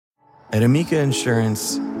At Amica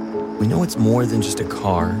Insurance, we know it's more than just a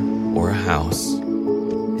car or a house.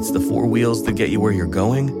 It's the four wheels that get you where you're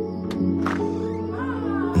going and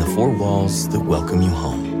the four walls that welcome you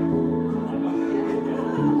home.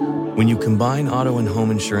 When you combine auto and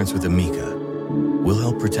home insurance with Amica, we'll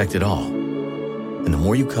help protect it all. And the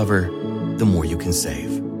more you cover, the more you can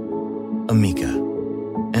save. Amica.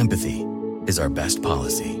 Empathy is our best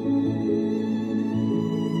policy.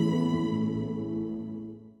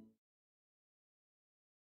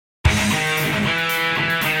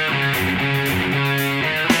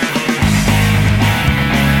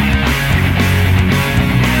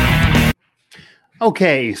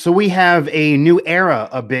 Okay, so we have a new era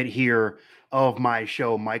a bit here of my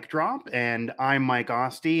show, Mic Drop, and I'm Mike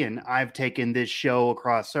Asti, and I've taken this show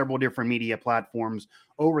across several different media platforms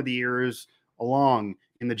over the years along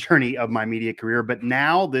in the journey of my media career. But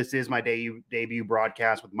now this is my debut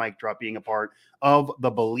broadcast with Mic Drop being a part of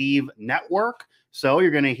the Bleav Network. So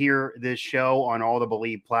you're going to hear this show on all the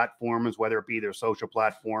Bleav platforms, whether it be their social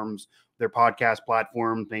platforms, their podcast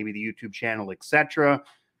platforms, maybe the YouTube channel, etc.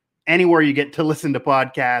 Anywhere you get to listen to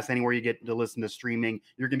podcasts, anywhere you get to listen to streaming,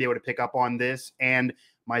 you're going to be able to pick up on this. And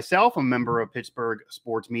myself, a member of Pittsburgh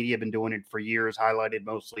sports media, been doing it for years, highlighted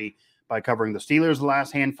mostly by covering the Steelers the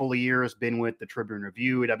last handful of years, been with the Tribune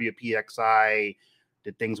Review, WPXI,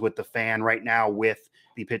 did things with the Fan right now with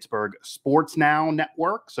the Pittsburgh Sports Now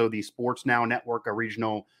Network. So the Sports Now Network, a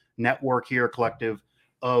regional network here, collective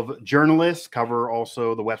of journalists, cover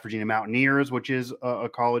also the West Virginia Mountaineers, which is a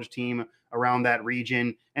college team around that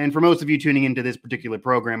region. And for most of you tuning into this particular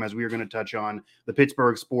program, as we are going to touch on the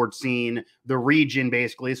Pittsburgh sports scene, the region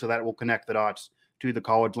basically, so that will connect the dots to the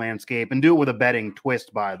college landscape and do it with a betting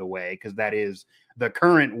twist, by the way, because that is the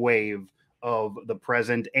current wave of the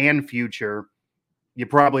present and future. You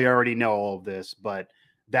probably already know all of this, but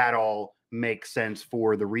that all makes sense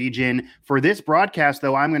for the region. For this broadcast,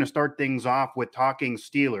 though, I'm going to start things off with talking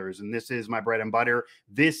Steelers, and this is my bread and butter.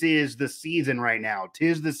 This is the season right now.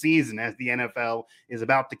 'Tis the season as the NFL is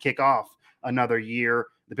about to kick off another year.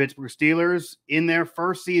 The Pittsburgh Steelers in their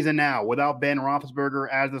first season now without Ben Roethlisberger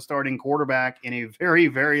as the starting quarterback in a very,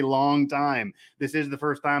 very long time. This is the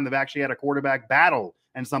first time they've actually had a quarterback battle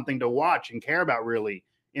and something to watch and care about really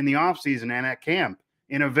in the offseason and at camp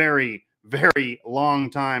in a very, very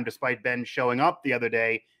long time, despite Ben showing up the other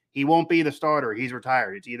day. He won't be the starter. He's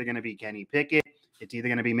retired. It's either going to be Kenny Pickett. It's either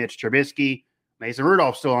going to be Mitch Trubisky. Mason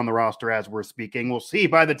Rudolph's still on the roster as we're speaking. We'll see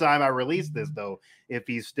by the time I release this, though, if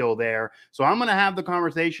he's still there. So I'm going to have the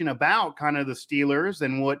conversation about kind of the Steelers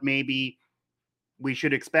and what maybe we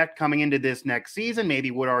should expect coming into this next season,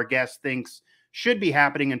 maybe what our guest thinks should be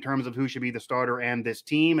happening in terms of who should be the starter and this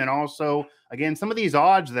team. And also, again, some of these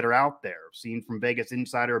odds that are out there, seen from Vegas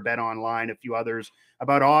Insider, Bet Online, a few others,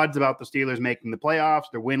 about odds about the Steelers making the playoffs,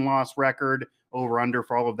 their win-loss record, over-under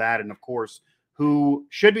for all of that. And, of course, who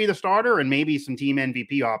should be the starter and maybe some team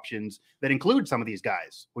MVP options that include some of these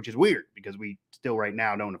guys, which is weird because we still right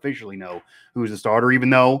now don't officially know who's the starter, even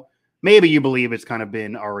though maybe you believe it's kind of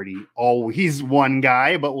been already always one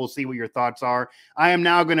guy, but we'll see what your thoughts are. I am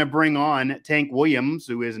now going to bring on Tank Williams,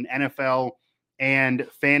 who is an NFL and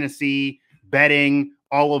fantasy betting,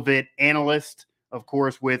 all of it analyst, of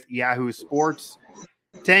course, with Yahoo Sports.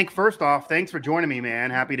 Tank, first off, thanks for joining me, man.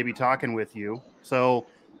 Happy to be talking with you. So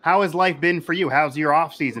how has life been for you? How's your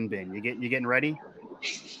off season been? You getting ready?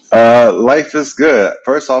 Life is good.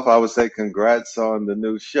 First off, I would say congrats on the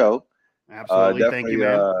new show. Absolutely. Thank you,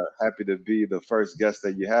 man. Happy to be the first guest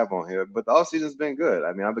that you have on here. But the off season's been good.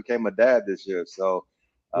 I mean, I became a dad this year, so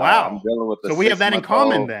wow. I'm dealing with so we have that in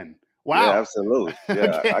common then. Wow. Yeah, absolutely.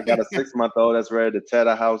 Yeah, Okay. I got a 6-month-old that's ready to tear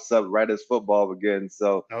the house up right as football begins.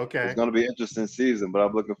 So okay, it's going to be an interesting season, but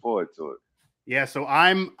I'm looking forward to it. Yeah, so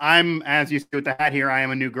I'm as you see with the hat here, I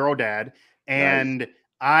am a new girl dad, and nice.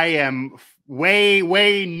 I am way,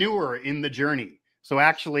 way newer in the journey. So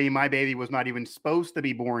actually, my baby was not even supposed to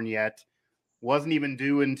be born yet. Wasn't even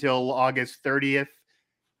due until August 30th,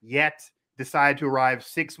 yet decided to arrive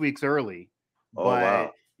 6 weeks early. Oh,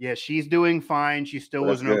 wow. Yeah, she's doing fine. She still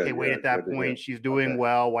was an okay weight at that point. She's doing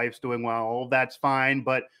well. Wife's doing well. All that's fine,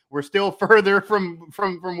 but we're still further from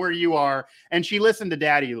where you are. And she listened to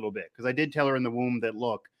Daddy a little bit because I did tell her in the womb that,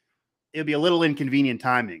 look, it'll be a little inconvenient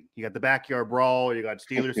timing. You got the backyard brawl. You got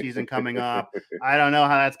Steelers season coming up. I don't know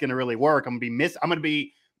how that's going to really work. I'm going to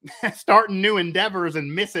be starting new endeavors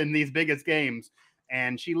and missing these biggest games.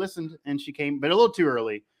 And she listened and she came, but a little too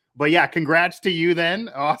early. But yeah, congrats to you then.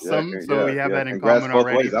 Awesome. So we have that in common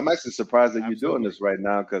already. Ways. I'm actually surprised that you're doing this right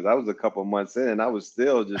now because I was a couple months in and I was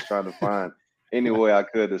still just trying to find any way I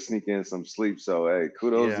could to sneak in some sleep. So, hey,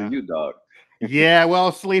 kudos to you, dog. Yeah,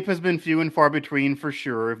 well, sleep has been few and far between for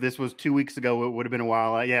sure. If this was 2 weeks ago, it would have been a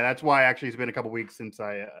while. Yeah, that's why actually it's been a couple weeks since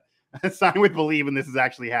I signed with Bleav and this has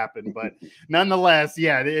actually happened. But nonetheless,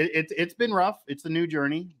 yeah, it's been rough. It's a new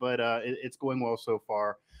journey, but it's going well so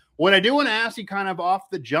far. What I do want to ask you kind of off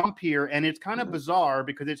the jump here, and it's kind of bizarre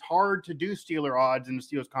because it's hard to do Steeler odds in the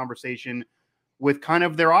Steelers conversation with kind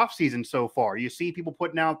of their offseason so far. You see people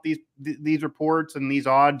putting out these reports and these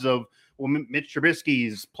odds of, well, Mitch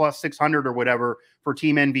Trubisky's plus 600 or whatever for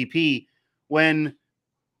team MVP. When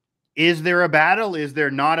is there a battle? Is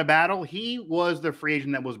there not a battle? He was the free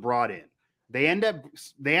agent that was brought in. They end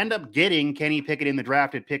up getting Kenny Pickett in the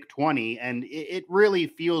draft at pick 20, and it really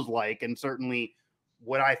feels like, and certainly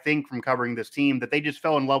what I think from covering this team, that they just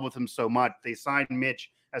fell in love with him so much. They signed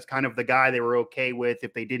Mitch as kind of the guy they were okay with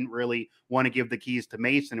if they didn't really want to give the keys to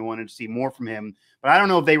Mason and wanted to see more from him. But I don't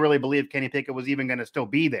know if they really believe Kenny Pickett was even going to still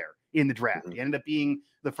be there in the draft. He ended up being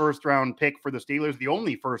the first-round pick for the Steelers, the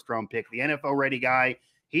only first-round pick, the NFL-ready guy.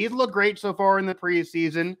 He's looked great so far in the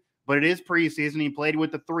preseason, but it is preseason. He played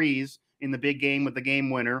with the threes in the big game with the game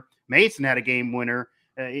winner. Mason had a game winner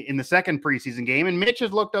in the second preseason game, and Mitch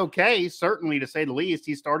has looked okay, certainly to say the least.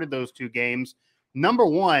 He started those 2 games. Number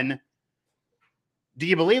one, do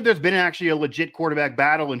you believe there's been actually a legit quarterback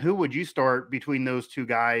battle, and who would you start between those 2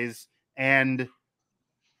 guys? And,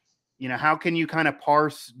 you know, how can you kind of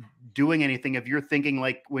parse doing anything if you're thinking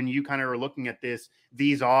like when you kind of are looking at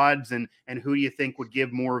these odds and who do you think would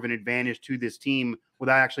give more of an advantage to this team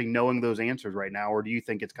without actually knowing those answers right now? Or do you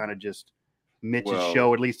think it's kind of just Mitch's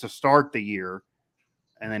show, at least to start the year,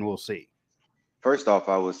 and then we'll see? First off,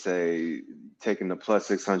 I would say taking the plus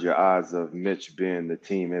 600 odds of Mitch being the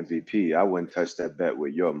team MVP, I wouldn't touch that bet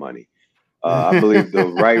with your money. I believe the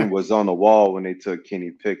writing was on the wall when they took Kenny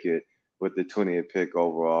Pickett with the 20th pick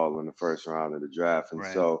overall in the first round of the draft. And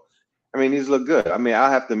so, I mean, he's looked good. I mean, I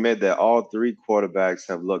have to admit that all 3 quarterbacks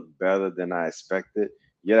have looked better than I expected.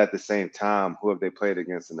 Yet at the same time, who have they played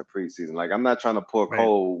against in the preseason? Like, I'm not trying to pour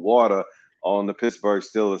cold water on the Pittsburgh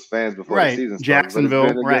Steelers fans before the season starts. Jacksonville,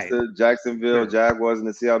 but it's been against the Jacksonville Jaguars and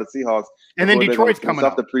the Seattle Seahawks. And then Detroit's coming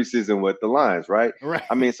off the preseason with the Lions, right?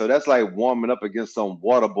 I mean, so that's like warming up against some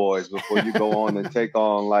water boys before you go on and take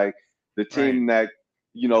on like the team that,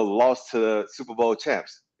 you know, lost to the Super Bowl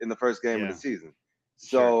champs in the first game of the season.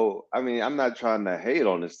 So, I mean, I'm not trying to hate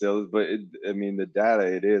on the Steelers, but I mean, the data,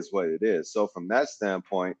 it is what it is. So from that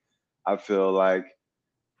standpoint, I feel like,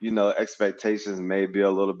 you know, expectations may be a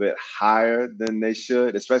little bit higher than they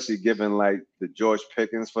should, especially given like the George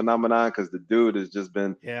Pickens phenomenon, because the dude has just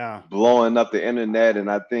been blowing up the internet. And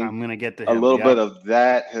I think I'm gonna get to a little bit of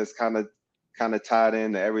that has kind of tied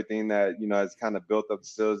into everything that, you know, has kind of built up the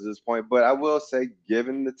Steelers at this point. But I will say,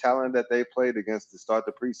 given the talent that they played against to start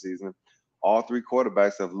the preseason, all 3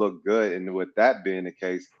 quarterbacks have looked good. And with that being the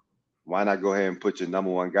case, why not go ahead and put your number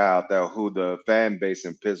 1 guy out there who the fan base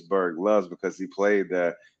in Pittsburgh loves because he played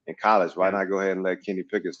there in college? Why not go ahead and let Kenny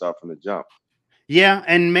Pickett start from the jump? Yeah,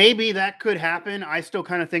 and maybe that could happen. I still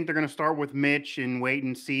kind of think they're going to start with Mitch and wait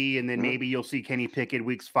and see, and then maybe you'll see Kenny Pickett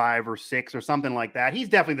weeks 5 or 6 or something like that. He's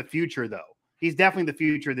definitely the future, though. He's definitely the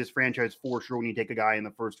future of this franchise for sure when you take a guy in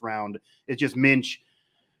the first round. It's just Mitch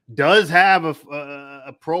does have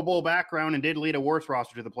a Pro Bowl background and did lead a worse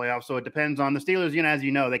roster to the playoffs, so it depends on the Steelers. You know, as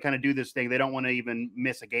you know, they kind of do this thing. They don't want to even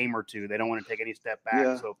miss a game or 2. They don't want to take any step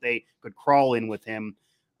back. So if they could crawl in with him,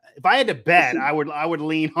 if I had to bet, I would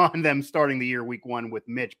lean on them starting the year week 1 with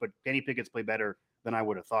Mitch, but Kenny Pickett's played better than I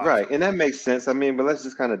would have thought. Right, and that makes sense. I mean, but let's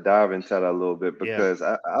just kind of dive into that a little bit because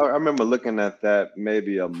I remember looking at that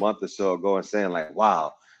maybe a month or so ago and saying like,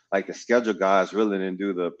 wow, like the schedule guys really didn't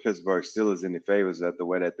do the Pittsburgh Steelers any favors at the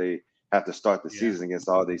way that they have to start the season against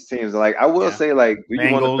all these teams. Like I will say, like, do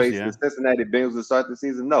you want to face the Cincinnati Bengals to start the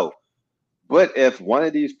season? No. But if one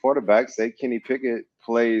of these quarterbacks, say Kenny Pickett,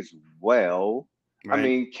 plays well, I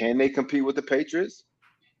mean, can they compete with the Patriots?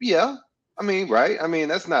 Yeah. I mean, right? I mean,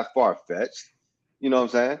 that's not far-fetched. You know what I'm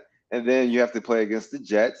saying? And then you have to play against the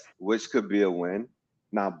Jets, which could be a win.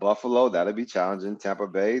 Now, Buffalo, that'll be challenging. Tampa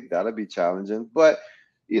Bay, that'll be challenging. But,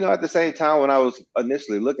 you know, at the same time, when I was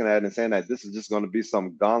initially looking at it and saying that this is just going to be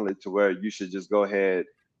some gauntlet to where you should just go ahead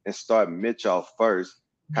and start Mitch off first,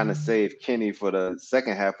 kind of save Kenny for the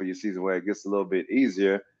second half of your season where it gets a little bit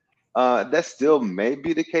easier. That still may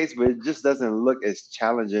be the case, but it just doesn't look as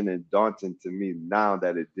challenging and daunting to me now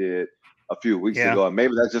that it did a few weeks ago. And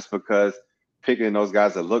maybe that's just because picking those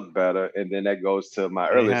guys that look better, and then that goes to my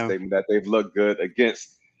earlier statement that they've looked good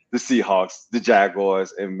against the Seahawks, the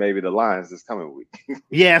Jaguars, and maybe the Lions this coming week.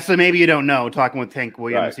 Yeah, so maybe you don't know. Talking with Tank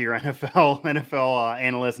Williams Right. here, NFL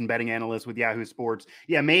analyst and betting analyst with Yahoo Sports.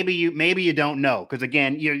 Yeah, maybe you don't know, because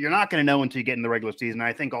again, you're not going to know until you get in the regular season.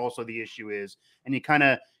 I think also the issue is, and you kind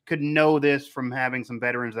of could know this from having some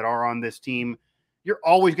veterans that are on this team, you're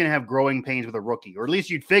always going to have growing pains with a rookie, or at least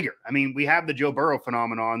you'd figure. I mean, we have the Joe Burrow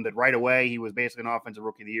phenomenon that right away he was basically an offensive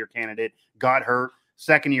rookie of the year candidate, got hurt,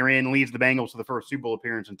 second year in, leads the Bengals to the first Super Bowl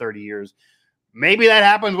appearance in 30 years. Maybe that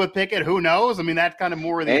happens with Pickett. Who knows? I mean, that's kind of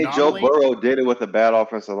more of the anomaly. Joe Burrow did it with a bad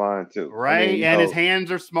offensive line too, right? I mean, and his hands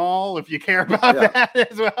are small. If you care about that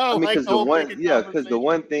as well, I mean, because the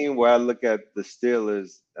one thing where I look at the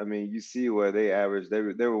Steelers, I mean, you see where they average. They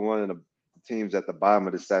were one of the teams at the bottom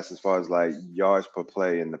of the stats as far as like yards per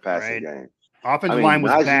play in the passing game. Offensive line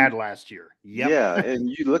was bad last year. Yep. Yeah, and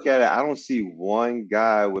you look at it, I don't see one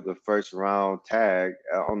guy with a first-round tag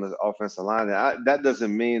on the offensive line. That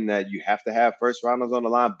doesn't mean that you have to have first-rounders on the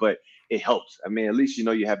line, but it helps. I mean, at least you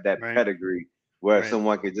know you have that pedigree where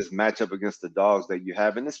someone can just match up against the dogs that you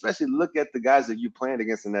have. And especially look at the guys that you playing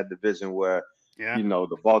against in that division where, you know,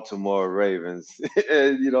 the Baltimore Ravens,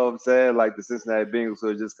 you know what I'm saying? Like the Cincinnati Bengals who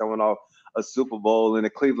are just coming off a Super Bowl, and the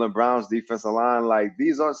Cleveland Browns defensive line. Like,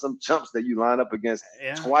 these aren't some chumps that you line up against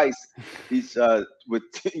twice each, with,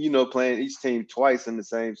 you know, playing each team twice in the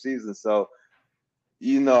same season. So,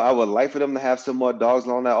 you know, I would like for them to have some more dogs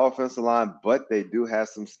on that offensive line, but they do have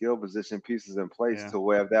some skill position pieces in place to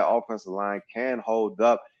where if that offensive line can hold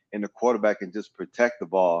up and the quarterback can just protect the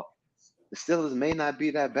ball, the Steelers may not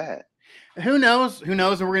be that bad. Who knows? And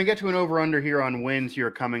we're going to get to an over-under here on wins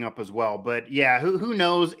here coming up as well. But yeah, who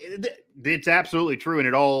knows? It's absolutely true, and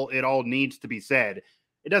it all needs to be said.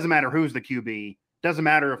 It doesn't matter who's the QB. Doesn't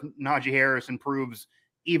matter if Najee Harris improves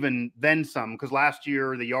even then some, because last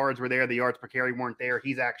year the yards were there, the yards per carry weren't there.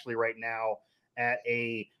 He's actually right now at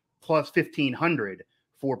a plus 1,500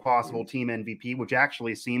 for possible team MVP, which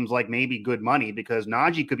actually seems like maybe good money, because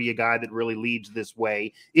Najee could be a guy that really leads this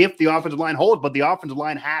way if the offensive line holds, but the offensive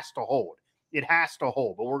line has to hold. It has to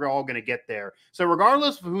hold, but we're all going to get there. So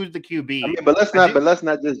regardless of who's the QB, I mean, but let's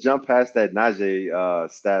not just jump past that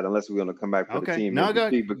Najee stat unless we're going to come back for the team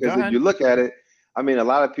MVP. Because if you look at it, I mean, a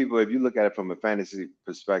lot of people, if you look at it from a fantasy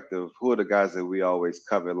perspective, who are the guys that we always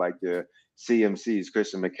cover, like your CMCs,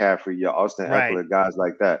 Christian McCaffrey, your Austin Eckler, guys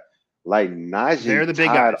like that. Like Najee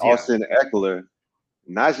tied Austin Eckler.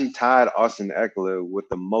 Najee tied Austin Eckler with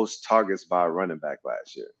the most targets by a running back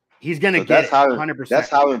last year. He's going to get it, 100%. That's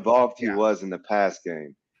how involved he was in the pass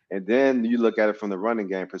game. And then you look at it from the running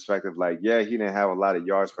game perspective, like, yeah, he didn't have a lot of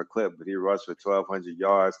yards per clip, but he rushed for 1,200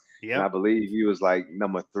 yards. Yep. And I believe he was like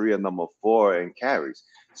number 3 or number 4 in carries.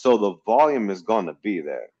 So the volume is going to be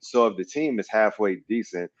there. So if the team is halfway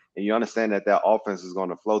decent and you understand that offense is going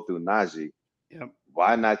to flow through Najee,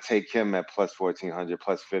 why not take him at plus 1,400,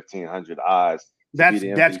 plus 1,500 odds?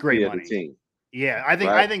 That's great money. Team? Yeah, I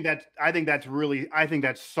think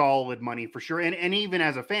that's solid money for sure. And even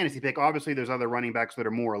as a fantasy pick, obviously there's other running backs that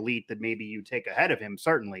are more elite that maybe you take ahead of him,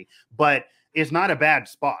 certainly. But it's not a bad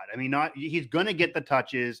spot. I mean, he's going to get the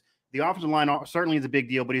touches. The offensive line certainly is a big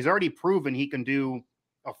deal, but he's already proven he can do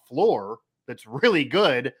a floor that's really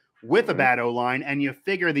good with a bad O-line, and you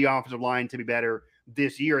figure the offensive line to be better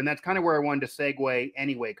this year. And that's kind of where I wanted to segue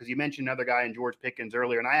anyway, because you mentioned another guy in George Pickens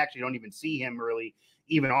earlier, and I actually don't even see him really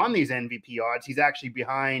even on these MVP odds. He's actually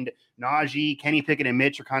behind Najee. Kenny Pickett and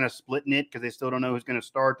Mitch are kind of splitting it because they still don't know who's going to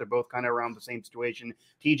start. They're both kind of around the same situation.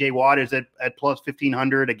 TJ Watt is at plus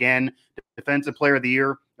 1,500. Again, defensive player of the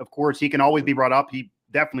year. Of course, he can always be brought up. He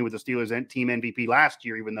definitely was the Steelers team MVP last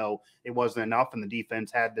year, even though it wasn't enough and the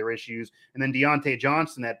defense had their issues. And then Deontay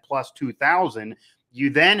Johnson at plus 2,000. You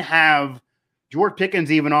then have George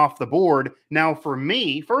Pickens even off the board. Now, for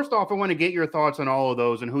me, first off, I want to get your thoughts on all of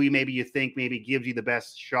those and who you think gives you the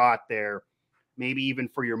best shot there, maybe even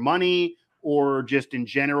for your money or just in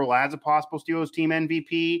general as a possible Steelers team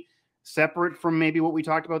MVP, separate from maybe what we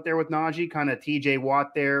talked about there with Najee, kind of TJ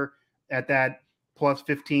Watt there at that plus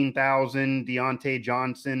 15,000, Deontay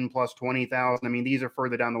Johnson plus 20,000. I mean, these are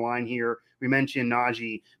further down the line here. We mentioned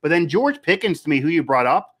Najee, but then George Pickens, to me, who you brought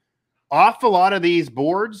up, off a lot of these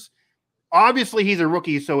boards. Obviously, he's a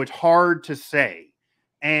rookie, so it's hard to say.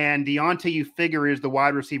 And Deontay, you figure, is the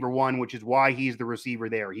wide receiver 1, which is why he's the receiver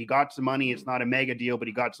there. He got some money. It's not a mega deal, but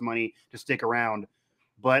he got some money to stick around.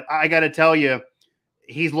 But I got to tell you,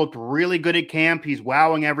 he's looked really good at camp. He's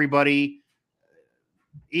wowing everybody.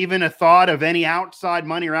 Even a thought of any outside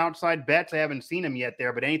money or outside bets, I haven't seen him yet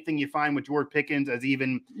there, but anything you find with George Pickens as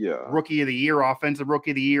even rookie of the year, offensive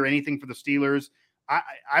rookie of the year, anything for the Steelers,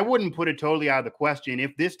 I wouldn't put it totally out of the question.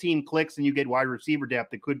 If this team clicks and you get wide receiver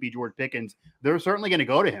depth, it could be George Pickens. They're certainly going to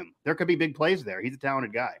go to him. There could be big plays there. He's a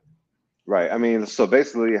talented guy. Right. I mean, so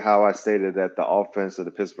basically how I stated that the offense of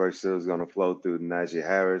the Pittsburgh Steelers is going to flow through Najee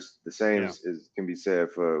Harris. The same can be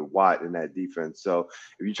said for Watt in that defense. So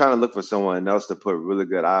if you're trying to look for someone else to put really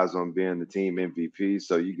good eyes on being the team MVP,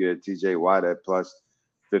 so you get TJ Watt at plus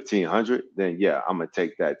 1,500, then yeah, I'm going to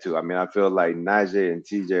take that too. I mean, I feel like Najee and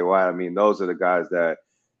TJ Watt, I mean, those are the guys that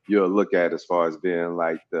you'll look at as far as being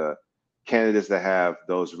like the candidates that have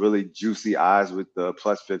those really juicy eyes with the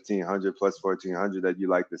plus 1,500, plus 1,400 that you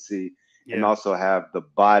like to see. And also have the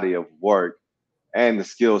body of work and the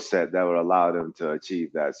skill set that would allow them to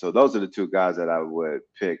achieve that. So those are the two guys that I would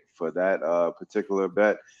pick for that particular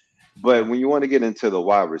bet. But when you want to get into the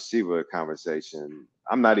wide receiver conversation,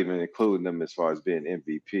 I'm not even including them as far as being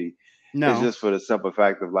MVP. No. It's just for the simple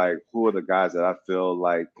fact of like, who are the guys that I feel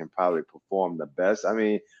like can probably perform the best? I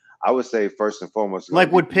mean, I would say first and foremost,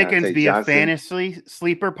 like would Pickens be a fantasy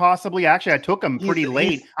sleeper possibly? Actually, I took him pretty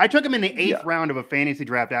late. I took him in the 8th round of a fantasy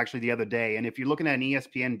draft actually the other day. And if you're looking at an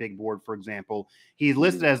ESPN big board, for example, he's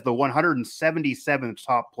listed as the 177th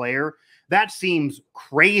top player. That seems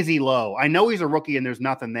crazy low. I know he's a rookie and there's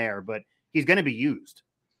nothing there, but he's going to be used.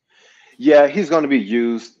 Yeah, he's going to be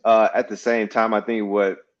used. At the same time, I think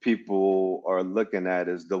what people are looking at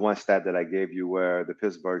is the one stat that I gave you where the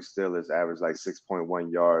Pittsburgh Steelers averaged like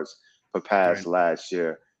 6.1 yards per pass last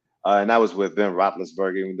year. And that was with Ben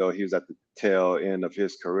Roethlisberger, even though he was at the tail end of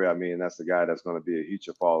his career. I mean, that's the guy that's going to be a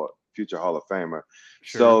future Hall of Famer.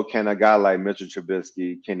 Sure. So can a guy like Mitchell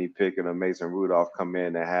Trubisky, Kenny Pickett, or Mason Rudolph come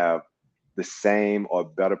in and have the same or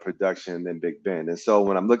better production than Big Ben? And so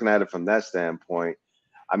when I'm looking at it from that standpoint,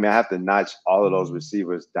 I mean, I have to notch all of those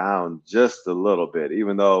receivers down just a little bit,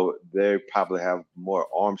 even though they probably have more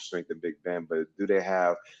arm strength than Big Ben. But do they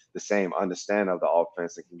have the same understanding of the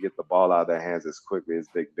offense and can get the ball out of their hands as quickly as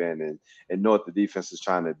Big Ben and know what the defense is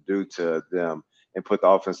trying to do to them and put the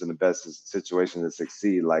offense in the best situation to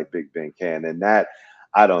succeed like Big Ben can? And that,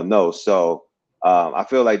 I don't know. So I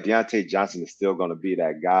feel like Deontay Johnson is still going to be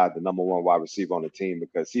that guy, the number one wide receiver on the team,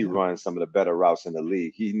 because he runs some of the better routes in the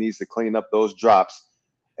league. He needs to clean up those drops.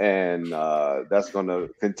 And that's going to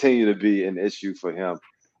continue to be an issue for him,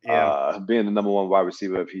 being the number one wide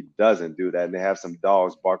receiver if he doesn't do that. And they have some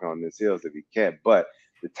dogs barking on his heels if he can't. But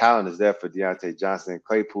the talent is there for Deontay Johnson.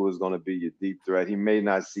 Claypool is going to be your deep threat. He may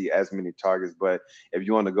not see as many targets, but if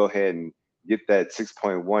you want to go ahead and get that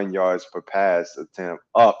 6.1 yards per pass attempt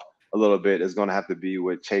up a little bit, it's going to have to be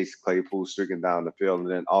with Chase Claypool streaking down the field, and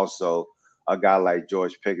then also a guy like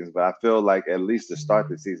George Pickens. But I feel like at least to start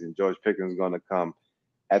the season, George Pickens is going to come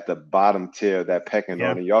at the bottom tier of that pecking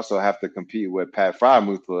order. You also have to compete with Pat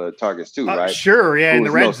Freiermuth for targets too, right? Sure, in the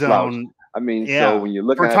red zone. I mean, so when you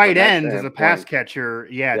look for at tight ends as a pass catcher,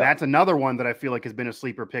 that's another one that I feel like has been a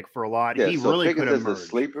sleeper pick for a lot. He really could have emerged. A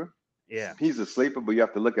sleeper. Yeah, he's a sleeper, but you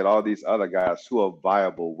have to look at all these other guys who are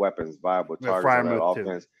viable weapons, viable targets on that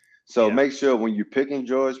offense. So make sure when you're picking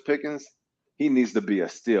George Pickens, he needs to be a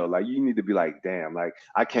steal. Like, you need to be like, damn, like,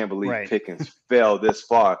 I can't believe Pickens fell this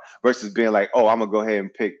far, versus being like, oh, I'm going to go ahead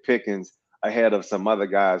and pick Pickens ahead of some other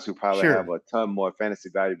guys who probably have a ton more fantasy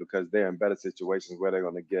value because they're in better situations where they're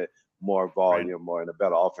going to get more volume or in a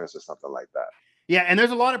better offense or something like that. Yeah, and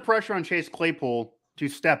there's a lot of pressure on Chase Claypool to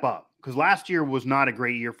step up because last year was not a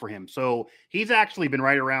great year for him. So he's actually been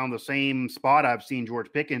right around the same spot I've seen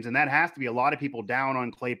George Pickens, and that has to be a lot of people down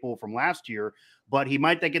on Claypool from last year. But he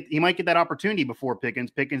might get that opportunity before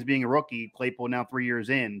Pickens. Pickens being a rookie, Claypool now 3 years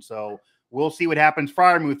in. So we'll see what happens.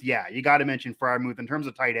 Freiermuth, you got to mention Freiermuth in terms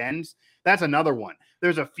of tight ends. That's another one.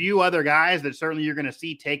 There's a few other guys that certainly you're going to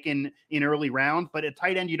see taken in early rounds, but at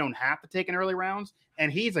tight end you don't have to take in early rounds.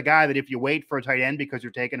 And he's a guy that if you wait for a tight end because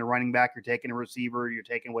you're taking a running back, you're taking a receiver, you're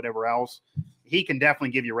taking whatever else, he can definitely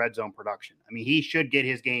give you red zone production. I mean, he should get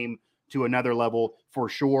his game to another level for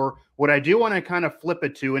sure. What I do want to kind of flip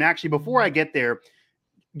it to, and actually before I get there,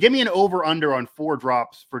 give me an over-under on 4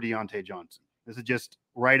 drops for Deontay Johnson. This is just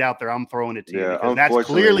right out there. I'm throwing it to you because that's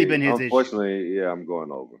clearly been his issue. Unfortunately, I'm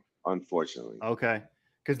going over. Unfortunately. Okay.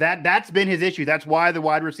 Because that's been his issue. That's why the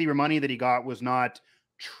wide receiver money that he got was not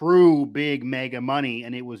true big mega money,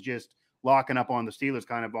 and it was just locking up on the Steelers,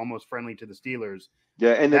 kind of almost friendly to the Steelers.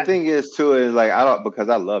 Yeah, and the thing is too is like because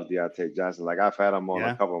I love Deontay Johnson. Like I've had him on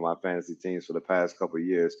a couple of my fantasy teams for the past couple of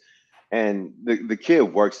years. And the kid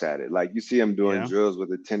works at it. Like you see him doing drills with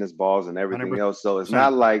the tennis balls and everything else. So it's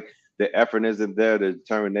not like the effort isn't there, the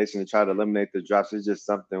determination to try to eliminate the drops. It's just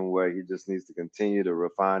something where he just needs to continue to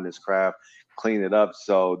refine his craft, clean it up.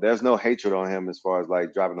 So there's no hatred on him as far as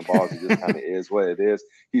like dropping the balls. It just kind of is what it is.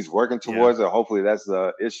 He's working towards it. Hopefully that's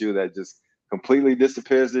the issue that just completely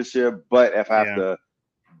disappears this year. But if I have to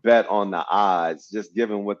bet on the odds, just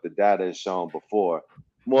given what the data has shown before,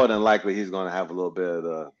 more than likely he's going to have a little bit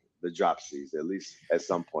of the drop season, at least at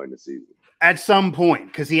some point in the season. At some point,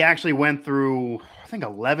 because he actually went through, I think,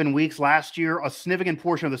 11 weeks last year, a significant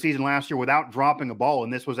portion of the season last year without dropping a ball.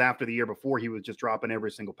 And this was after the year before he was just dropping every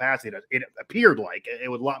single pass. It appeared like it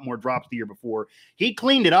was a lot more drops the year before. He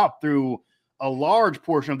cleaned it up through a large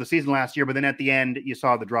portion of the season last year, but then at the end, you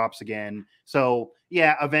saw the drops again. So,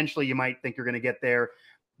 yeah, eventually you might think you're going to get there.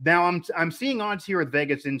 Now, I'm seeing odds here with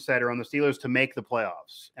Vegas Insider on the Steelers to make the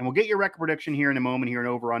playoffs. And we'll get your record prediction here in a moment, here an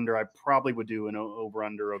over-under. I probably would do an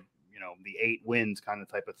over-under of, the 8 wins kind of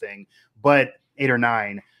type of thing, but 8 or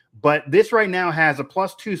 9. But this right now has a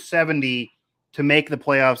plus 270 to make the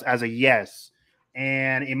playoffs as a yes,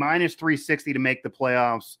 and a minus 360 to make the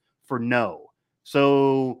playoffs for no.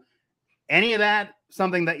 So any of that,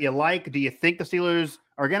 something that you like? Do you think the Steelers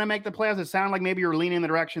are going to make the playoffs? It sounds like maybe you're leaning in the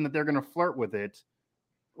direction that they're going to flirt with it.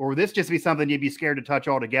 Or would this just be something you'd be scared to touch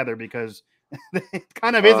altogether because it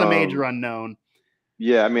kind of is a major unknown?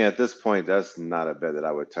 Yeah, I mean, at this point, that's not a bet that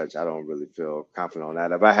I would touch. I don't really feel confident on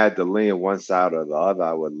that. If I had to lean one side or the other,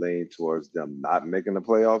 I would lean towards them not making the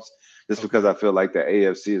playoffs, just because I feel like the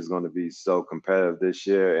AFC is going to be so competitive this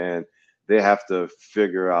year, and they have to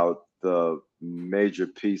figure out the major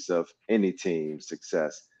piece of any team's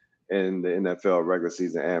success in the NFL regular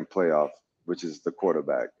season and playoff, which is the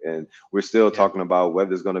quarterback. And we're still talking about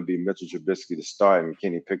whether it's going to be Mitchell Trubisky to start and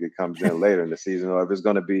Kenny Pickett comes in later in the season, or if it's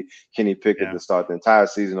going to be Kenny Pickett to start the entire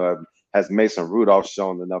season, or has Mason Rudolph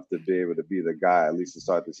shown enough to be able to be the guy at least to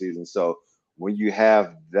start the season. So when you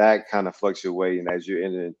have that kind of fluctuating as you're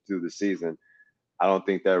entering through the season, I don't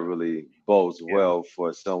think that really bodes well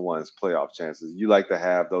for someone's playoff chances. You like to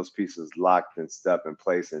have those pieces locked and step in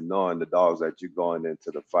place and knowing the dogs that you're going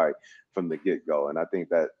into the fight from the get-go. And I think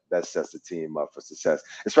that sets the team up for success,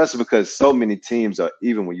 especially because so many teams are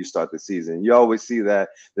even when you start the season. You always see that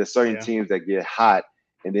there's certain teams that get hot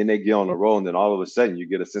and then they get on the roll, and then all of a sudden you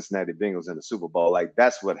get a Cincinnati Bengals in the Super Bowl. Like,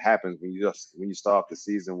 that's what happens when you start off the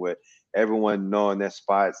season with everyone knowing their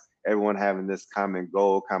spots, everyone having this common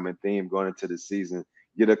goal, common theme going into the season.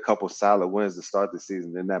 Get a couple solid wins to start the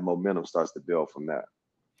season, then that momentum starts to build from that.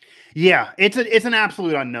 Yeah, it's an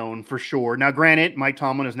absolute unknown for sure. Now, granted, Mike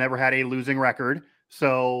Tomlin has never had a losing record.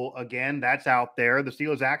 So, again, that's out there. The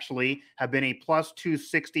Steelers actually have been a plus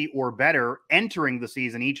 260 or better entering the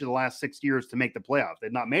season each of the last 6 years to make the playoffs. They've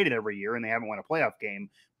not made it every year, and they haven't won a playoff game.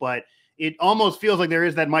 But it almost feels like there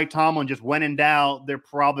is that Mike Tomlin just when in doubt, they're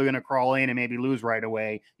probably going to crawl in and maybe lose right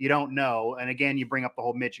away. You don't know. And again, you bring up the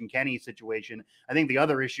whole Mitch and Kenny situation. I think the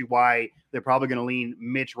other issue why they're probably going to lean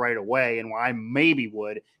Mitch right away and why I maybe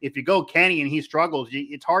would, if you go Kenny and he struggles,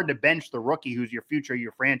 it's hard to bench the rookie who's your future,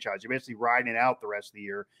 your franchise. You're basically riding it out the rest of the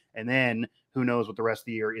year. And then who knows what the rest of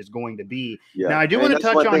the year is going to be. Yeah. Now, I do want to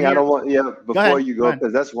touch on I don't want, before you go,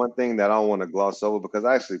 because that's one thing that I don't want to gloss over, because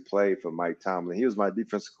I actually played for Mike Tomlin. He was my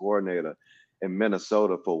defensive coordinator in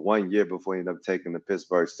Minnesota for 1 year before he ended up taking the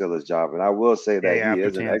Pittsburgh Steelers job. And I will say that he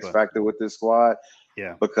is an X factor with this squad,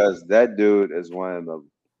 because that dude is one of the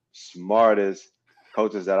smartest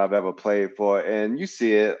coaches that I've ever played for. And you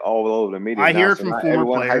see it all over the media. I hear it from former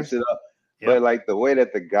players. Hypes it up. But like the way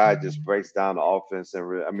that the guy just breaks down the offense and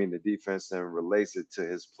the defense and relates it to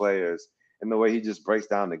his players, and the way he just breaks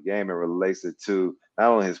down the game and relates it to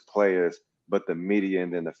not only his players but the media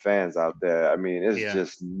and then the fans out there. I mean, it's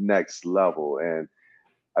just next level. And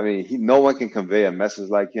I mean, no one can convey a message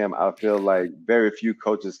like him. I feel like very few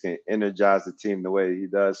coaches can energize the team the way he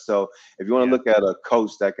does. So if you want to look at a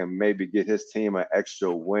coach that can maybe get his team an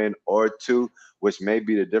extra win or two, which may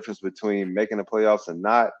be the difference between making the playoffs and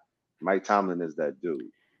not, Mike Tomlin is that dude.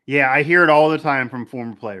 Yeah, I hear it all the time from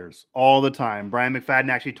former players, all the time. Brian McFadden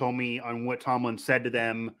actually told me on what Tomlin said to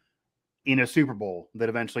them in a Super Bowl that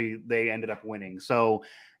eventually they ended up winning. So,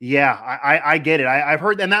 yeah, I get it. I've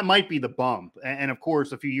heard, and that might be the bump. And of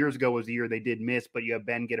course, a few years ago was the year they did miss, but you have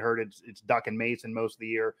Ben get hurt. It's Duck and Mason most of the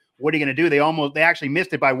year. What are you going to do? They actually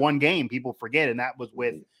missed it by one game. People forget, and that was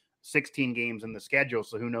with 16 games in the schedule.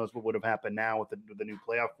 So who knows what would have happened now with the new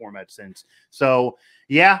playoff format since. So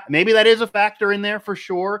yeah, maybe that is a factor in there for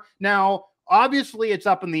sure. Now, obviously it's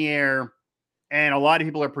up in the air and a lot of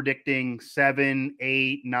people are predicting 7,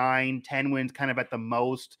 8, 9, 10 wins kind of at the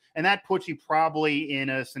most. And that puts you probably in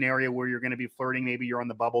a scenario where you're going to be flirting. Maybe you're on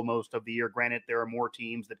the bubble most of the year. Granted, there are more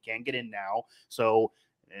teams that can get in now. So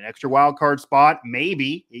an extra wild card spot,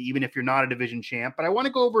 maybe, even if you're not a division champ. But I want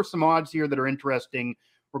to go over some odds here that are interesting,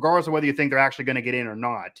 regardless of whether you think they're actually going to get in or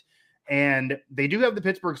not. And they do have the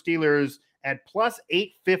Pittsburgh Steelers at plus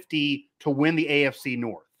 850 to win the AFC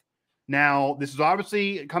North. Now, this is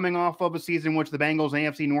obviously coming off of a season in which the Bengals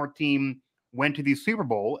AFC North team went to the Super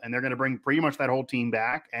Bowl, and they're going to bring pretty much that whole team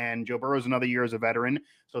back. And Joe Burrow's another year as a veteran.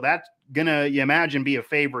 So that's going to, you imagine, be a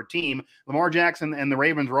favorite team. Lamar Jackson and the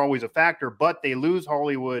Ravens were always a factor, but they lose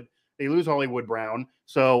Hollywood. They lose Hollywood Brown.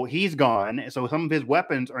 So he's gone. So some of his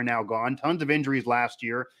weapons are now gone. Tons of injuries last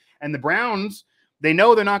year. And the Browns, they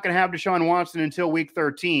know they're not going to have Deshaun Watson until week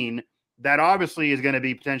 13. That obviously is going to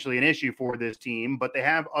be potentially an issue for this team, but they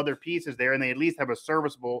have other pieces there, and they at least have a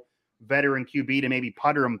serviceable veteran QB to maybe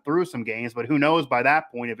putter them through some games. But who knows by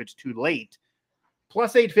that point if it's too late.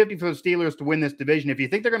 Plus 850 for the Steelers to win this division. If you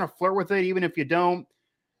think they're going to flirt with it, even if you don't,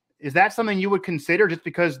 is that something you would consider, just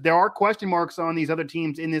because there are question marks on these other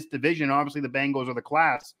teams in this division? Obviously, the Bengals are the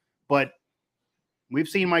class, but we've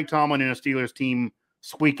seen Mike Tomlin and a Steelers team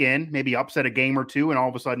squeak in, maybe upset a game or two, and all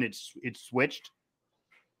of a sudden it's switched.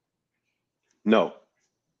 No.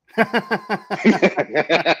 I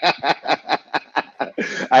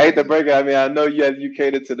hate to break it. I mean, I know you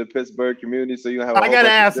cater to the Pittsburgh community, so you have. I gotta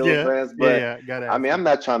ask you. Fans, but I mean, I'm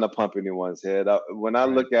not trying to pump anyone's head. When I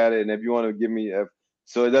look at it, and if you want to give me,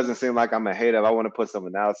 so it doesn't seem like I'm a hater. If I want to put some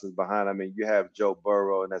analysis behind. I mean, you have Joe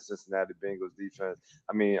Burrow and that Cincinnati Bengals defense.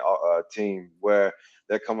 I mean, a team where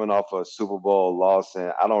they're coming off a Super Bowl loss,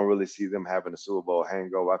 and I don't really see them having a Super Bowl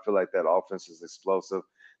hangover. I feel like that offense is explosive.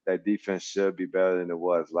 That defense should be better than it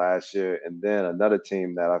was last year. And then another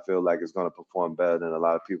team that I feel like is going to perform better than a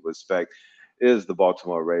lot of people expect is the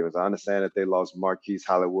Baltimore Ravens. I understand that they lost Marquise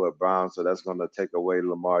Hollywood Brown, so that's going to take away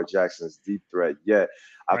Lamar Jackson's deep threat. Yet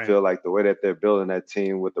I feel like the way that they're building that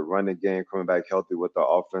team with the running game coming back healthy, with the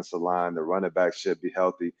offensive line, the running back should be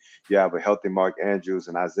healthy. You have a healthy Mark Andrews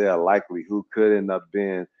and Isaiah Likely, who could end up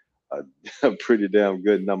being a pretty damn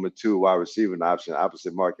good number 2 wide receiving option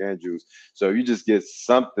opposite Mark Andrews. So you just get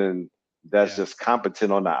something that's just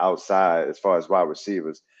competent on the outside as far as wide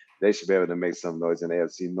receivers. They should be able to make some noise in the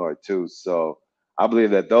AFC North too. So I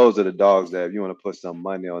believe that those are the dogs that if you want to put some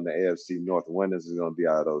money on the AFC North, winners is going to be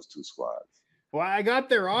out of those 2 squads. Well, I got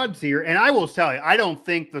their odds here, and I will tell you, I don't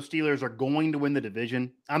think the Steelers are going to win the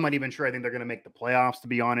division. I'm not even sure I think they're going to make the playoffs, to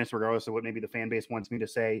be honest, regardless of what maybe the fan base wants me to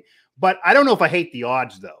say. But I don't know if I hate the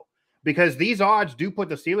odds, though, because these odds do put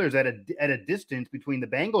the Steelers at a distance between the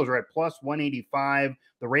Bengals are at plus 185,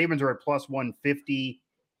 the Ravens are at plus 150,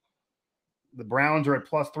 the Browns are at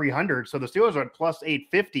plus 300, so the Steelers are at plus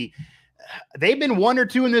 850. They've been 1 or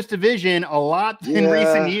 2 in this division a lot in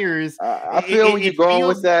recent years. I feel when you're going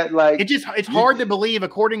with that, like it's hard to believe.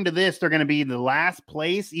 According to this, they're going to be the last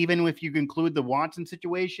place, even if you include the Watson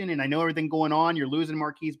situation. And I know everything going on. You're losing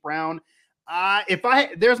Marquise Brown.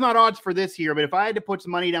 There's not odds for this here, but if I had to put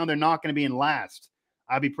some money down, they're not going to be in last.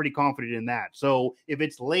 I'd be pretty confident in that. So if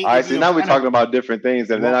it's late, all right. So now we're talking about different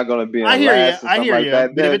things, and they're not going to be in last. I hear you.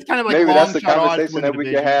 But if it's kind of like maybe that's the conversation that we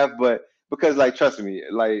division. can have, but. Because, like, trust me,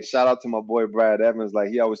 like, shout out to my boy Brad Evans.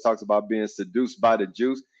 Like, he always talks about being seduced by the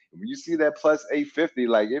juice. When you see that plus 850,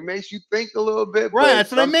 like, it makes you think a little bit. Right,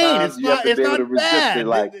 that's what I mean. It's not bad. It.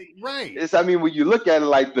 Like, right. I mean, when you look at it,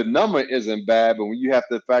 like, the number isn't bad, but when you have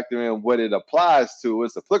to factor in what it applies to,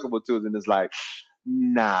 it's applicable to, then it's like,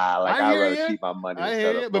 nah, like I'd rather keep my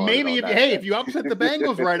money. But maybe if you upset the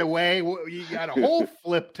Bengals right away, you got a whole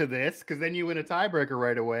flip to this, because then you win a tiebreaker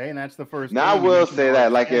right away, and that's the first. Now I will say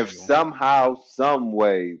that, like, if somehow, some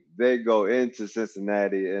way they go into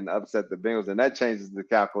Cincinnati and upset the Bengals, and that changes the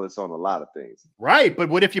calculus on a lot of things. Right, but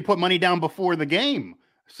what if you put money down before the game?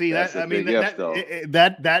 See, that I mean,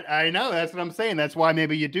 that I know. That's what I'm saying. That's why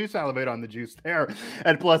maybe you do salivate on the juice there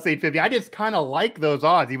at plus 850. I just kind of like those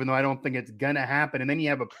odds, even though I don't think it's gonna happen. And then you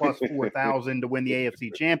have a plus 4,000 to win the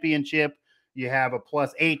AFC Championship. You have a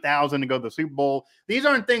plus 8,000 to go to the Super Bowl. These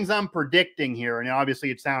aren't things I'm predicting here, and obviously,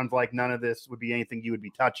 it sounds like none of this would be anything you would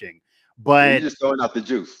be touching. But you're just throwing out the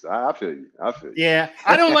juice. I feel you. Yeah,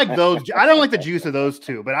 I don't like those. I don't like the juice of those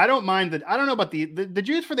two, but I don't mind that. I don't know about the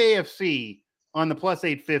juice for the AFC. On the plus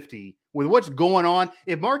 850 with what's going on.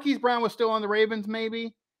 If Marquise Brown was still on the Ravens,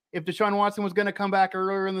 maybe if Deshaun Watson was going to come back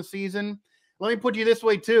earlier in the season, let me put you this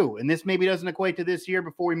way too. And this maybe doesn't equate to this year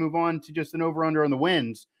before we move on to just an over under on the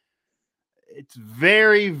wins. It's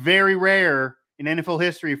very, very rare in NFL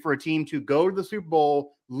history for a team to go to the Super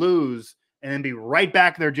Bowl, lose, and then be right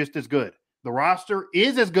back there just as good. The roster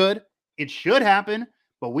is as good. It should happen,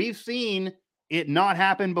 but we've seen it not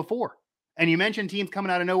happen before. And you mentioned teams coming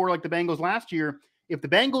out of nowhere like the Bengals last year. If the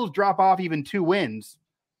Bengals drop off even 2 wins,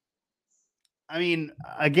 I mean,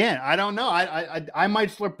 again, I don't know. I might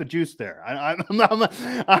slurp the juice there.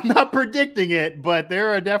 I'm not predicting it, but there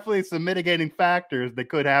are definitely some mitigating factors that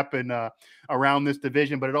could happen around this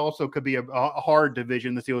division. But it also could be a hard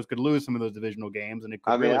division. The Steelers could lose some of those divisional games, and it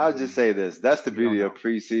could. I'll just say this: that's the beauty of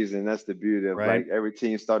preseason. That's the beauty of right? like every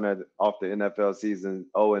team starting off the NFL season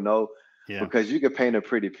 0-0, because you can paint a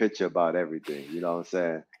pretty picture about everything. You know what I'm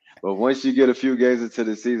saying? But once you get a few games into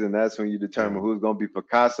the season, that's when you determine who's going to be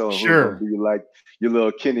Picasso and who's going to be like your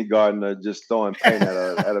little kindergartner just throwing paint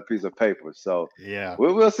at a piece of paper. So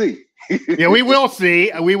we'll see. We will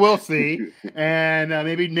see. We will see. And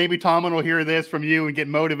maybe Tomlin will hear this from you and get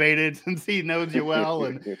motivated since he knows you well.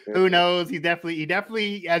 And who knows? He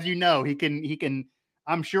definitely, as you know, he can.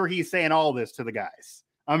 I'm sure he's saying all this to the guys.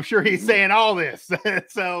 I'm sure he's saying all this.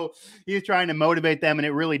 So he's trying to motivate them, and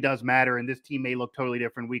it really does matter. And this team may look totally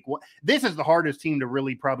different week one. This is the hardest team to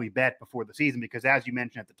really probably bet before the season because, as you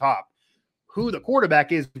mentioned at the top, who the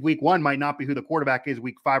quarterback is week one might not be who the quarterback is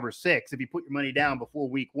week 5 or 6. If you put your money down before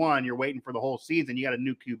week one, you're waiting for the whole season. You got a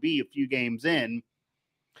new QB a few games in.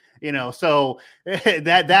 So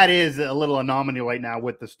that is a little anomaly right now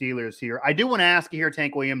with the Steelers here. I do want to ask you here,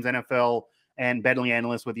 Tank Williams, NFL and betting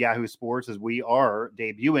analyst with Yahoo Sports, as we are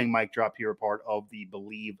debuting Mike Drop here, part of the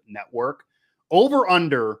Bleav Network. Over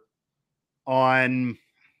under on,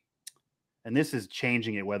 and this is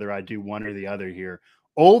changing it whether I do one or the other here.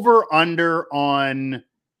 Over under on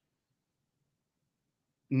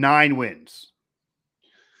 9 wins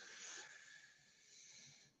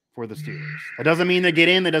for the Steelers. That doesn't mean they get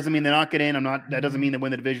in. That doesn't mean they're not get in. That doesn't mean they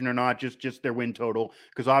win the division or not. Just their win total.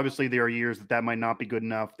 Because obviously there are years that might not be good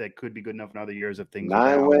enough. That could be good enough in other years if things.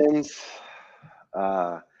 9 wins.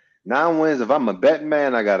 9 wins. If I'm a betting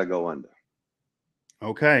man, I got to go under.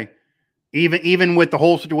 Okay. Even with the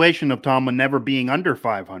whole situation of Tomlin never being under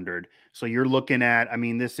 500. So you're looking at,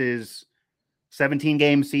 this is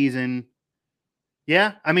 17-game season.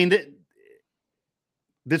 Yeah.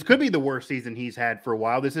 This could be the worst season he's had for a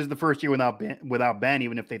while. This is the first year without Ben,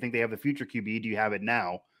 even if they think they have the future QB. Do you have it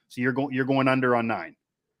now? So you're going under on 9.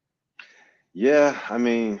 Yeah,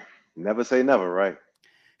 never say never, right?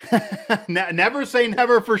 Never say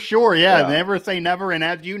never for sure. Yeah, never say never. And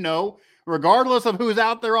as you know, regardless of who's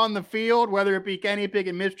out there on the field, whether it be Kenny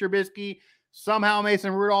Pickett, Mr. Trubisky, somehow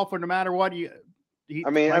Mason Rudolph, or no matter what,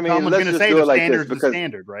 Tomlin's going to say the standard's the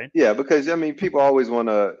standard, right? Yeah, because people always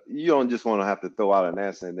you don't just want to have to throw out an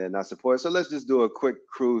answer and then not support. So let's just do a quick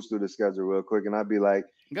cruise through the schedule real quick, and I'd be like,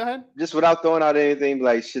 go ahead, just without throwing out anything.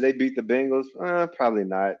 Like, should they beat the Bengals? Probably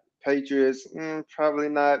not. Patriots? Probably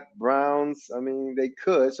not. Browns? They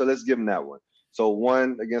could. So let's give them that one. So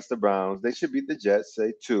 1 against the Browns. They should beat the Jets.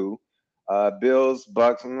 Say 2. Bills,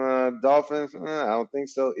 Bucks, Dolphins. I don't think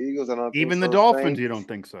so. Eagles, I don't think so. Even the Dolphins, Saints, you don't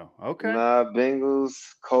think so? Okay. Bengals,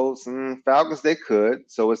 Colts, Falcons, they could.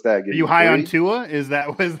 So what's that? Are you high on Tua? Was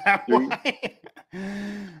that 3? Why?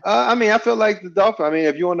 I feel like the Dolphins.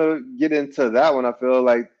 If you want to get into that one, I feel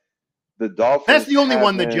like the Dolphins. That's the only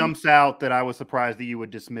one that jumps out that I was surprised that you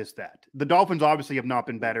would dismiss that. The Dolphins obviously have not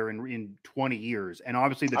been better in 20 years, and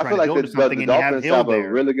obviously they're trying to build something. The Dolphins have a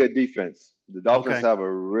really good defense. The Dolphins have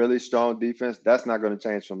a really strong defense. That's not going to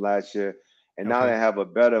change from last year. And now they have a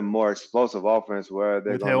better, more explosive offense where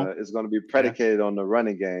it's going to be predicated on the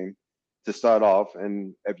running game to start off.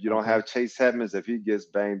 And if you don't have Chase Edmonds, if he gets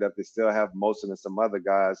banged up, they still have Mosen and some other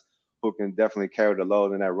guys who can definitely carry the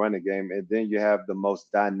load in that running game. And then you have the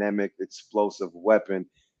most dynamic, explosive weapon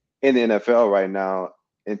in the NFL right now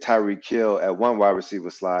in Tyreek Hill at one wide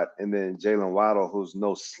receiver slot, and then Jalen Waddle, who's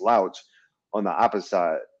no slouch on the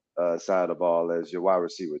opposite side of the ball as your wide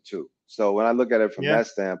receiver too. So when I look at it from that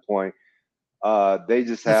standpoint, they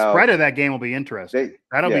just have the spread of that game will be interesting.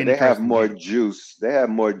 They have more juice. They have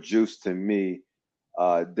more juice to me.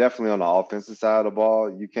 Definitely on the offensive side of the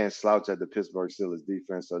ball. You can't slouch at the Pittsburgh Steelers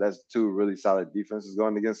defense. So that's 2 really solid defenses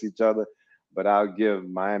going against each other. But I'll give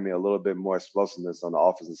Miami a little bit more explosiveness on the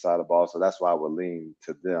offensive side of the ball. So that's why I would lean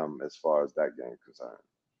to them as far as that game is concerned.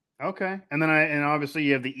 Okay. And then obviously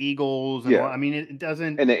you have the Eagles. And it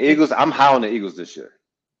doesn't. And the Eagles, I'm high on the Eagles this year.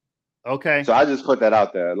 Okay. So I just put that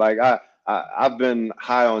out there. Like I've been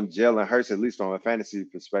high on Jalen Hurts, at least from a fantasy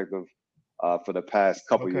perspective, for the past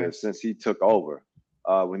couple years since he took over.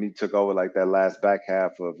 When he took over like that last back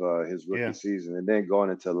half of his rookie season, and then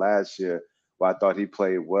going into last year where I thought he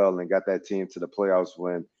played well and got that team to the playoffs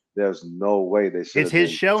when there's no way they should have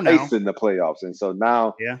been tasting the playoffs. And so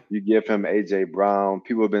now you give him A.J. Brown.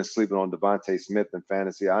 People have been sleeping on Devontae Smith in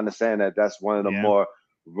fantasy. I understand that that's one of the more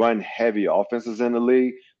run-heavy offenses in the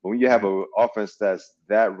league. But when you have an offense that's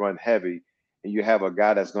that run-heavy and you have a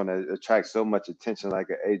guy that's going to attract so much attention like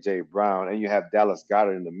an A.J. Brown, and you have Dallas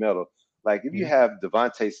Goedert in the middle, Like, if you have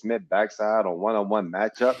Devontae Smith backside on one-on-one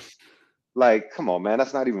matchups, like, come on, man,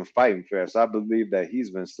 that's not even fighting fair. So I Bleav that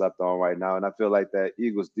he's been slept on right now. And I feel like that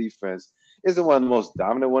Eagles defense isn't one of the most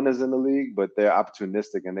dominant ones in the league, but they're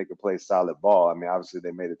opportunistic and they can play solid ball. I mean, obviously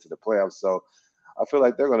they made it to the playoffs. So I feel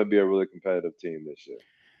like they're going to be a really competitive team this year.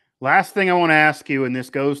 Last thing I want to ask you, and this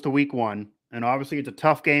goes to week 1, and obviously it's a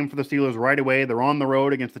tough game for the Steelers right away. They're on the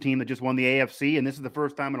road against the team that just won the AFC, and this is the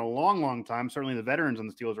first time in a long, long time, certainly the veterans on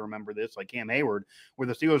the Steelers remember this, like Cam Hayward, where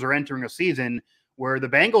the Steelers are entering a season where the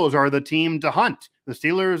Bengals are the team to hunt. The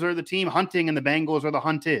Steelers are the team hunting, and the Bengals are the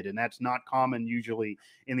hunted, and that's not common usually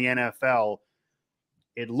in the NFL.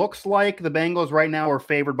 It looks like the Bengals right now are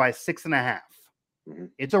favored by 6.5. Mm-hmm.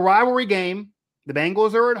 It's a rivalry game. The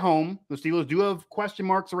Bengals are at home. The Steelers do have question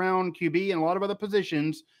marks around QB and a lot of other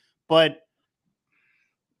positions, but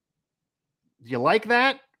do you like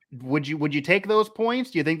that? Would you take those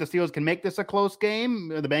points? Do you think the Steelers can make this a close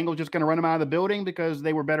game? Are the Bengals just going to run them out of the building because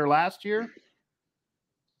they were better last year?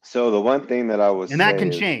 So the one thing that I would say, and that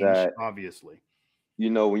can change, obviously. You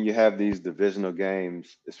know, when you have these divisional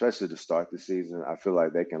games, especially to start the season, I feel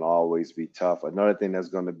like they can always be tough. Another thing that's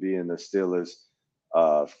going to be in the Steelers'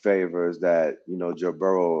 favor is that, you know, Joe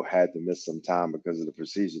Burrow had to miss some time because of the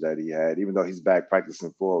procedure that he had, even though he's back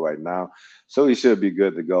practicing full right now. So he should be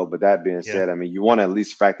good to go. But that being said, I mean, you want to at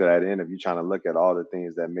least factor that in if you're trying to look at all the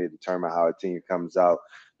things that may determine how a team comes out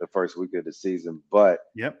the first week of the season. But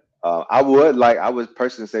I would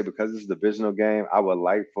personally say, because it's a divisional game, I would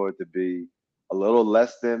like for it to be a little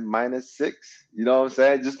less than -6. You know what I'm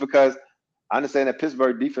saying? Just because I understand that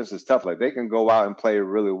Pittsburgh defense is tough. Like, they can go out and play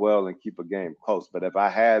really well and keep a game close. But if I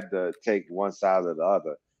had to take one side or the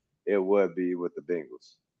other, it would be with the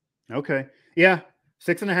Bengals. Okay. Yeah.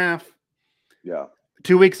 6.5. Yeah.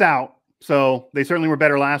 2 weeks out. So they certainly were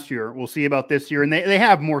better last year. We'll see about this year. And they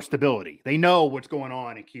have more stability. They know what's going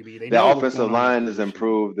on at QB. The offensive line is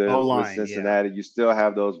improved with Cincinnati. You still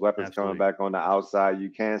have those weapons coming back on the outside. You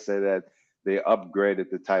can say that they upgraded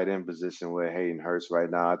the tight end position with Hayden Hurst right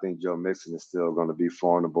now. I think Joe Mixon is still going to be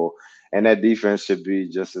formidable. And that defense should be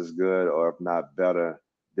just as good, or if not better,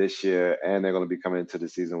 this year. And they're going to be coming into the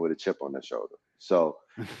season with a chip on their shoulder. So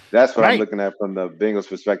that's what I'm looking at from the Bengals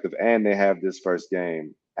perspective. And they have this first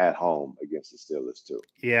game at home against the Steelers too.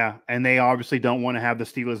 Yeah, and they obviously don't want to have the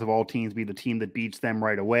Steelers of all teams be the team that beats them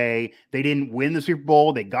right away. They didn't win the Super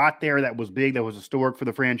Bowl. They got there. That was big. That was historic for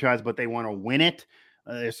the franchise, but they want to win it.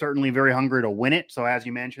 They're certainly very hungry to win it. So as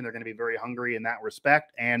you mentioned, they're going to be very hungry in that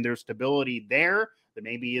respect. And there's stability there that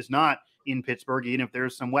maybe is not in Pittsburgh, even if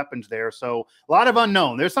there's some weapons there. So a lot of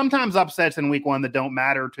unknown. There's sometimes upsets in week 1 that don't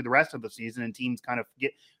matter to the rest of the season, and teams kind of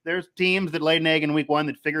there's teams that laid an egg in week 1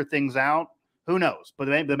 that figure things out. Who knows? But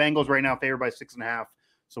the Bengals right now favored by 6.5.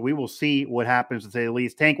 So we will see what happens, to say the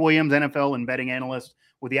least. Tank Williams, NFL and betting analyst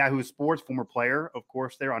with Yahoo Sports, former player, of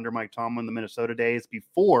course, there under Mike Tomlin, the Minnesota days,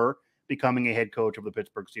 before becoming a head coach of the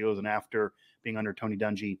Pittsburgh Steelers and after being under Tony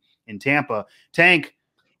Dungy in Tampa. Tank,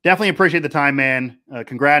 definitely appreciate the time, man.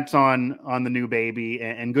 Congrats on the new baby,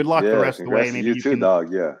 and good luck the rest of the way. Maybe you too,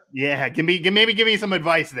 dog. Yeah. Give me some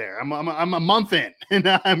advice there. I'm a month in,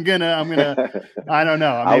 and I'm gonna. I don't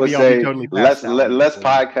know. I would say totally less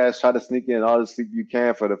podcasts. Try to sneak in all the sleep you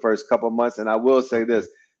can for the first couple of months. And I will say this: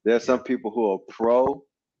 there are some people who are pro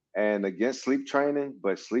and against sleep training,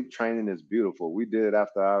 but sleep training is beautiful. We did it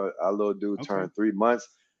after our little dude turned 3 months.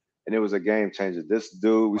 And it was a game changer. This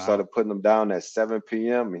dude, we started putting him down at 7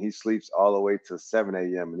 p.m. and he sleeps all the way to 7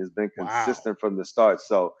 a.m. and it's been consistent from the start.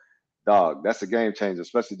 So, dog, that's a game changer,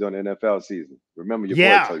 especially during the NFL season. Remember, your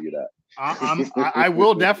boy told you that. I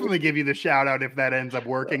will definitely give you the shout out if that ends up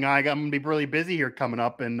working. I'm going to be really busy here coming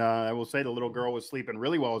up, and I will say the little girl was sleeping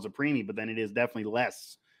really well as a preemie, but then it is definitely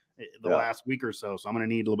less the last week or so. So I'm going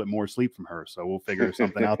to need a little bit more sleep from her. So we'll figure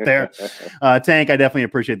something out there. Tank, I definitely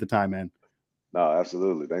appreciate the time, man. No,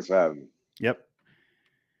 absolutely. Thanks for having me. Yep.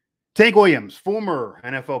 Tank Williams, former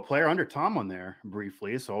NFL player under Tomlin there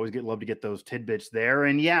briefly. So always love to get those tidbits there.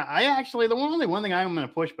 And yeah, I actually, the only one thing I'm going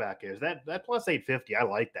to push back is that plus 850. I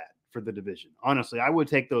like that for the division. Honestly, I would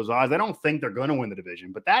take those odds. I don't think they're going to win the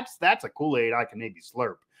division, but that's a Kool-Aid I can maybe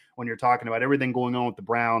slurp when you're talking about everything going on with the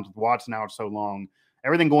Browns, with Watson out so long,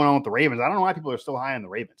 everything going on with the Ravens. I don't know why people are still high on the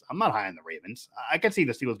Ravens. I'm not high on the Ravens. I could see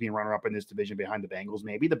the Steelers being runner-up in this division behind the Bengals.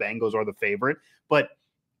 Maybe the Bengals are the favorite, but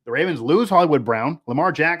the Ravens lose Hollywood Brown.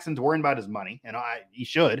 Lamar Jackson's worrying about his money, and he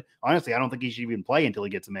should. Honestly, I don't think he should even play until he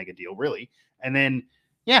gets a mega deal, really. And then,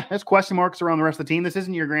 yeah, there's question marks around the rest of the team. This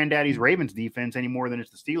isn't your granddaddy's Ravens defense any more than it's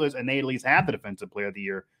the Steelers, and they at least have the defensive player of the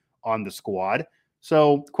year on the squad.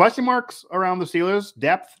 So question marks around the Steelers.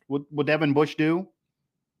 Depth, what Devin Bush do?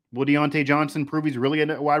 Will Deontay Johnson prove he's really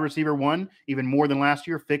a wide receiver one, even more than last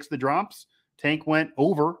year, fix the drops? Tank went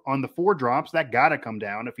over on the 4 drops. That got to come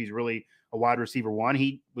down if he's really a wide receiver one.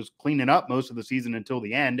 He was cleaning up most of the season until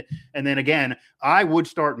the end. And then again, I would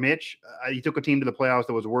start Mitch. He took a team to the playoffs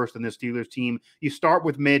that was worse than this Steelers team. You start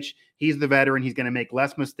with Mitch. He's the veteran. He's going to make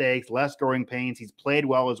less mistakes, less growing pains. He's played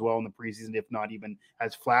well as well in the preseason, if not even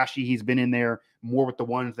as flashy. He's been in there more with the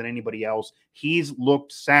ones than anybody else. He's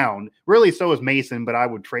looked sound. Really, so is Mason, but I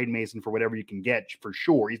would trade Mason for whatever you can get for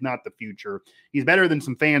sure. He's not the future. He's better than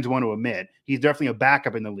some fans want to admit. He's definitely a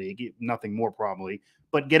backup in the league. Nothing more probably.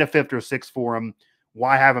 But get a 5th or 6th for him.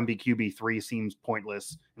 Why have him be QB3 seems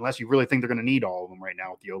pointless unless you really think they're going to need all of them right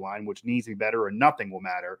now with the O-line, which needs to be better or nothing will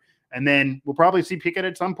matter. And then we'll probably see Pickett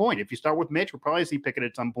at some point. If you start with Mitch, we'll probably see Pickett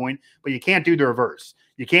at some point, but you can't do the reverse.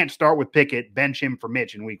 You can't start with Pickett, bench him for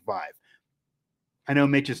Mitch in week 5. I know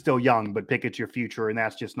Mitch is still young, but Pickett's your future, and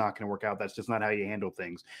that's just not going to work out. That's just not how you handle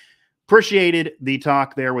things. Appreciated the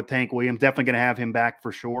talk there with Tank Williams. Definitely going to have him back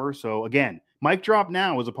for sure. So again, Mic Drop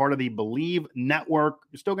Now is a part of the Bleav Network.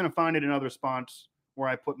 You're still going to find it in other spots where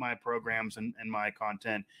I put my programs and my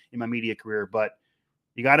content in my media career. But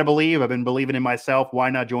you got to believe. I've been believing in myself. Why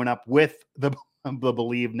not join up with the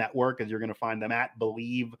Bleav Network, as you're going to find them at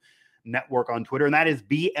Bleav Network on Twitter. And that is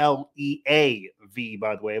BLEAV,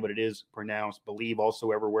 by the way, but it is pronounced Bleav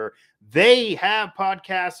also everywhere. They have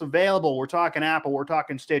podcasts available. We're talking Apple. We're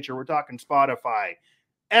talking Stitcher. We're talking Spotify.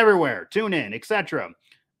 Everywhere. Tune in, etc.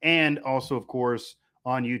 And also, of course,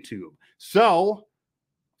 on YouTube. So,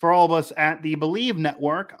 for all of us at the Bleav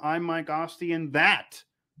Network, I'm Mike Asti, and that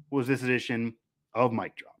was this edition of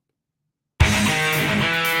Mic Drop.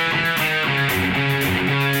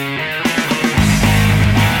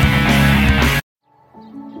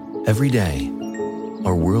 Every day,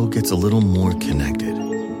 our world gets a little more connected,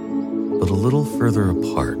 but a little further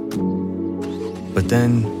apart. But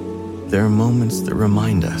then, there are moments that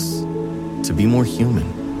remind us to be more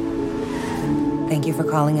human. Thank you for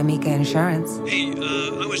calling Amica Insurance. Hey,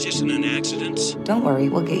 I was just in an accident. Don't worry,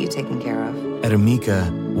 we'll get you taken care of. At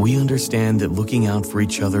Amica, we understand that looking out for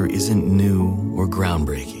each other isn't new or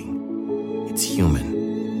groundbreaking. It's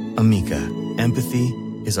human. Amica, empathy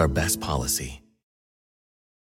is our best policy.